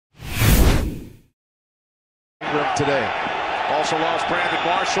Ingram today. Also lost Brandon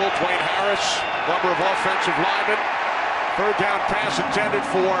Marshall, Dwayne Harris, number of offensive linemen. Third down pass intended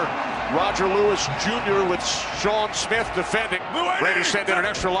for Roger Lewis Jr. with Sean Smith defending. Raiders send in an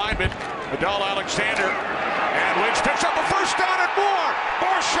extra lineman, Adal Alexander, and Lynch picks up a first down and more.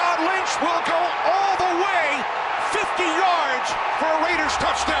 Marshawn Lynch will go all the way, 50 yards for a Raiders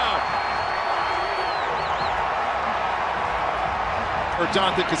touchdown. For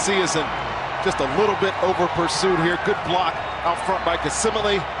Jonathan Casillas, and just a little bit over pursuit here. Good block out front by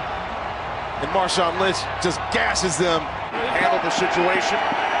Casimile. And Marshawn Lynch just gashes them. Handled the situation.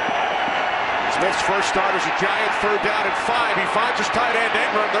 Smith's first start as a Giant, third down and 5. He finds his tight end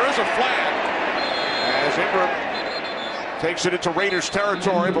Ingram. There is a flag as Ingram takes it into Raiders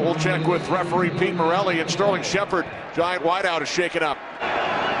territory, but we'll check with referee Pete Morelli. And Sterling Shepard, Giant wideout, is shaken up.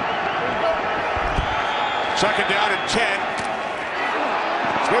 Second down and 10.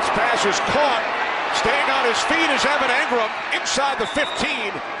 Smith's pass is caught. Staying on his feet is Evan Ingram inside the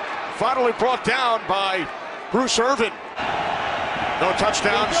 15. Finally brought down by Bruce Irvin. No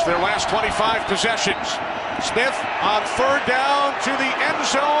touchdowns their last 25 possessions. Smith on third down to the end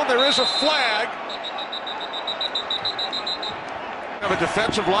zone. There is a flag. Of a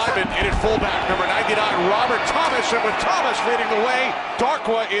defensive lineman in at fullback, number 99, Robert Thomas. And with Thomas leading the way,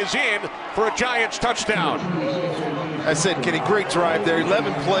 Darkwa is in for a Giants touchdown. I said, Kenny, great drive there.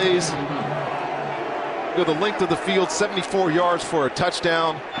 11 plays. Go the length of the field, 74 yards for a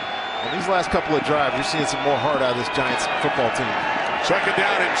touchdown. And these last couple of drives, you're seeing some more heart out of this Giants football team. Second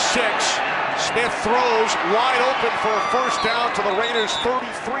down and 6. Smith throws wide open for a first down to the Raiders'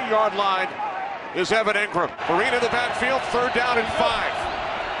 33-yard line is Evan Ingram. Marine in the backfield, third down and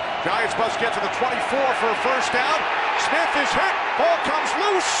 5. Giants must get to the 24 for a first down. Smith is hit. Ball comes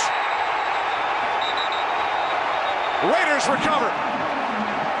loose. Raiders recover.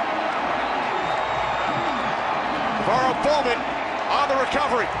 Navarro Bowman on the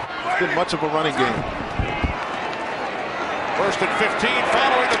recovery. It's been much of a running game. First and 15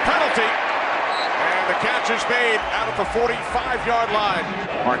 following the penalty. And the catch is made out at the 45-yard line.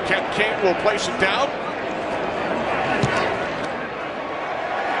 Marquette King will place it down.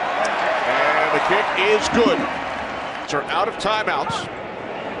 And the kick is good. They're out of timeouts.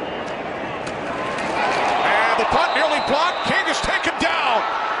 And the punt nearly blocked. King is taken down.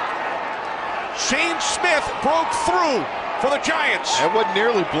 Shane Smith broke through for the Giants. It wasn't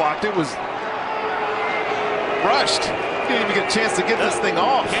nearly blocked. It was rushed. Didn't even get a chance to get this thing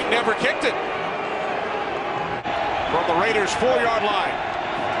off. King never kicked it. From the Raiders' 4-yard line.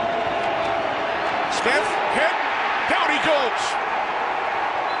 Smith hit. Down he goes.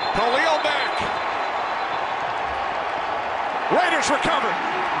 Khalil Mack. Raiders recover.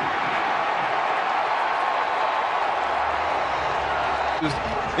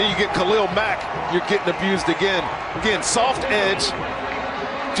 Then you get Khalil Mack. You're getting abused again. Again, soft edge.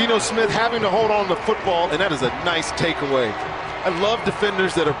 Geno Smith having to hold on to the football, and that is a nice takeaway. I love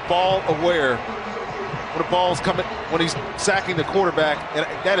defenders that are ball aware when the ball's coming, when he's sacking the quarterback, and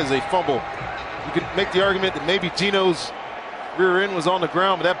that is a fumble. You could make the argument that maybe Geno's rear end was on the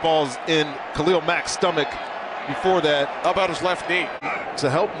ground, but that ball's in Khalil Mack's stomach before that. How about his left knee? To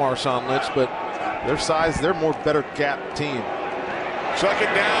help Marshawn Lynch, but their size, they're more better gap team.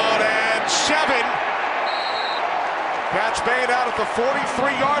 Second down and 7. Catch made out at the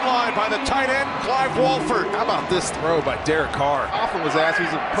 43-yard line by the tight end, Clive Walford. How about this throw by Derek Carr? Often was asked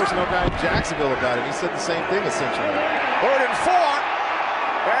who's a personnel guy in Jacksonville about it. He said the same thing, essentially. Third and 4.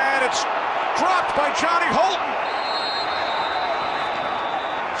 And it's dropped by Johnny Holton.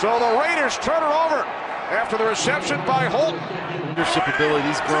 So the Raiders turn it over after the reception by Holton. Leadership ability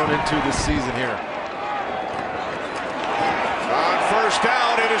he's grown into this season here. On first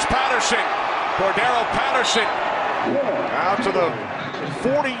down, it is Patterson. Cordero Patterson out to the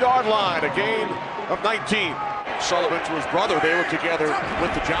 40-yard line, a gain of 19. Sullivan to his brother, they were together with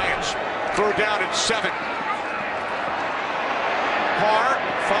the Giants. Third down and 7. Carr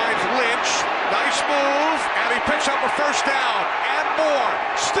finds Lynch, nice move, and he picks up a first down and more.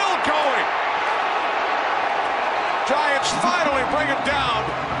 Still going. Giants finally bring him down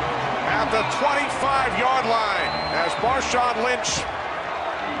at the 25-yard line as Marshawn Lynch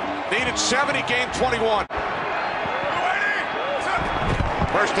needed 7, he gained 21.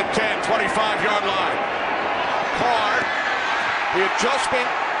 First and 10, 25-yard line. Carr, the adjustment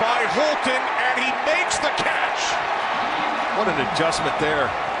by Holton, and he makes the catch. What an adjustment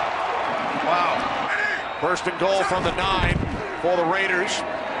there. Wow. First and goal from the 9 for the Raiders.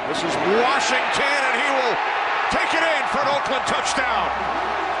 This is Washington, and he will take it in for an Oakland touchdown.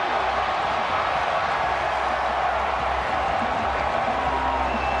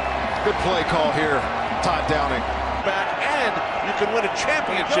 Good play call here. Todd Downing. Back, and you can win a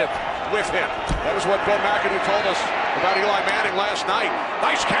championship with him. That was what Ben McAdoo told us about Eli Manning last night.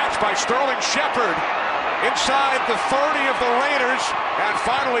 Nice catch by Sterling Shepard inside the 30 of the Raiders, and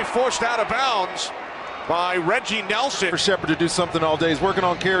finally forced out of bounds by Reggie Nelson. For Shepard to do something all day. He's working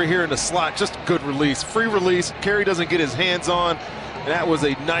on Kerry here in the slot. Just a good release. Free release. Kerry doesn't get his hands on. And that was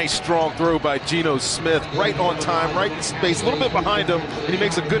a nice, strong throw by Geno Smith. Right on time, right in space, a little bit behind him, and he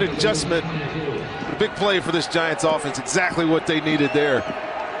makes a good adjustment. A big play for this Giants offense. Exactly what they needed there.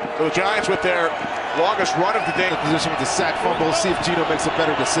 So the Giants with their longest run of the day. Position with the sack fumble. Let's see if Geno makes a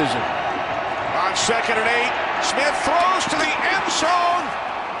better decision. On 2nd and 8, Smith throws to the end zone.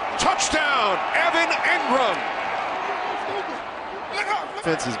 Touchdown, Evan Engram.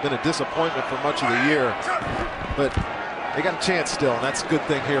 Defense has been a disappointment for much of the year, but they got a chance still, and that's a good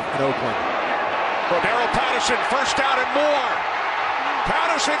thing here in Oakland. Cordero Patterson, first down and more.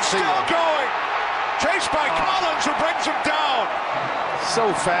 Patterson still going. Chased by Collins, who brings him down.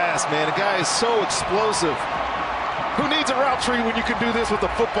 So fast, man. The guy is so explosive. Who needs a route tree when you can do this with the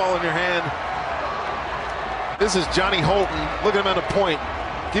football in your hand? This is Johnny Holton. Look at him at a point.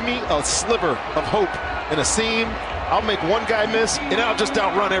 Give me a sliver of hope and a seam. I'll make one guy miss, and I'll just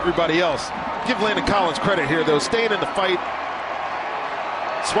outrun everybody else. Give Landon Collins credit here, though. Staying in the fight,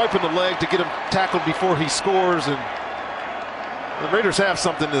 swiping the leg to get him tackled before he scores, and the Raiders have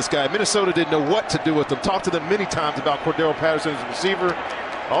something in this guy. Minnesota didn't know what to do with him. Talked to them many times about Cordero Patterson as a receiver.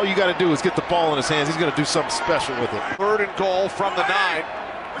 All you got to do is get the ball in his hands. He's going to do something special with it. 3rd and goal from the 9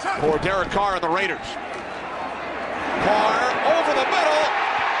 for Derek Carr and the Raiders. Carr over the middle,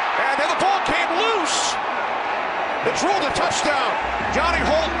 and then the ball came loose. It's ruled a touchdown. Johnny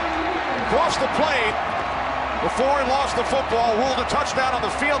Holton crossed the plate before he lost the football, ruled a touchdown on the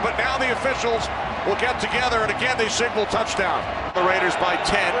field, but now the officials will get together, and again they signal touchdown. The Raiders by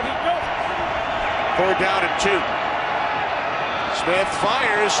 10. 3rd down and 2. Smith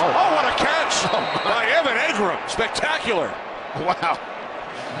fires. Oh, what a catch by Evan Engram. Spectacular. Wow.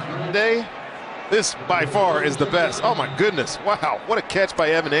 Today, this by far is the best. Oh my goodness. Wow. What a catch by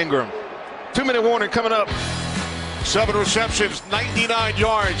Evan Engram. 2-minute warning coming up. 7 receptions, 99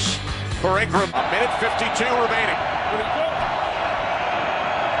 yards for Engram. A minute 52 remaining.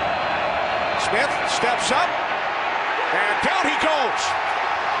 Smith steps up, and down he goes.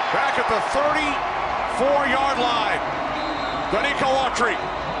 Back at the 34-yard line. Danico Autry.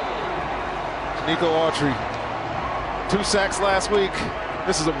 Danico Autry. 2 sacks last week.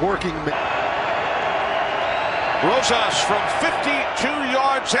 This is a working man. Rosas from 52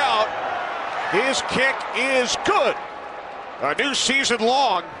 yards out. His kick is good. A new season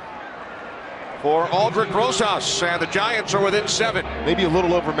long for Aldrick Rosas, and the Giants are within 7. Maybe a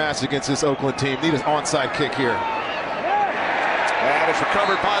little overmatched against this Oakland team. Need an onside kick here. And it's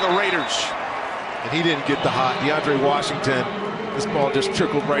recovered by the Raiders. And he didn't get the hot. DeAndre Washington, this ball just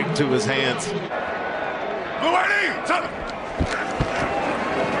trickled right into his hands.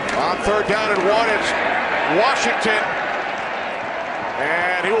 On 3rd down and 1, it's Washington.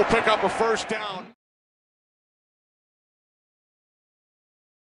 And he will pick up a 1st down.